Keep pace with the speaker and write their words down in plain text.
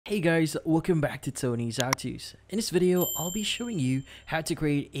Hey guys, welcome back to Tony's How To's. In this video, I'll be showing you how to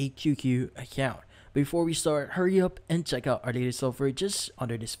create a QQ account. Before we start, hurry up and check out our latest software just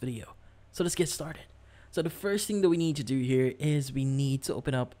under this video. So let's get started. So the first thing that we need to do here is we need to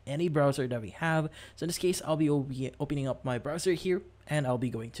open up any browser that we have. So in this case, I'll be opening up my browser here and I'll be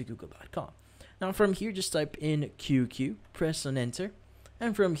going to google.com. Now from here, just type in QQ, press on enter.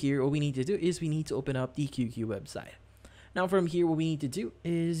 And from here, what we need to do is we need to open up the QQ website. Now from here, what we need to do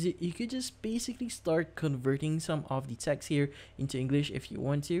is you could just basically start converting some of the text here into English if you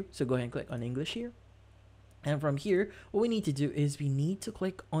want to. So go ahead and click on English here. And from here, what we need to do is we need to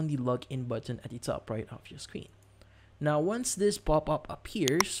click on the login button at the top right of your screen. Now, once this pop-up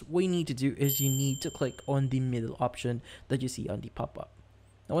appears, what you need to do is you need to click on the middle option that you see on the pop-up.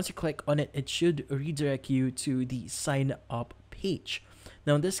 Now, once you click on it, it should redirect you to the sign up page.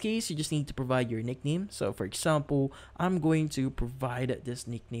 Now in this case, you just need to provide your nickname. So for example, I'm going to provide this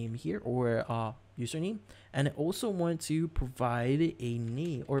nickname here or username, and I also want to provide a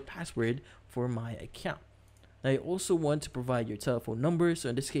name or password for my account. Now I also want to provide your telephone number. So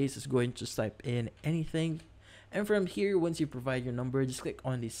in this case, it's going to type in anything. And from here, once you provide your number, just click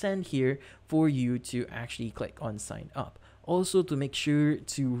on the send here for you to actually click on sign up. Also, to make sure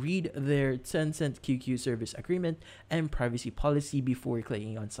to read their Tencent QQ service agreement and privacy policy before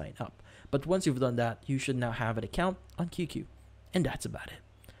clicking on sign up. But once you've done that, you should now have an account on QQ. And that's about it.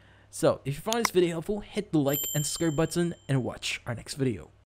 So, if you found this video helpful, hit the like and subscribe button and watch our next video.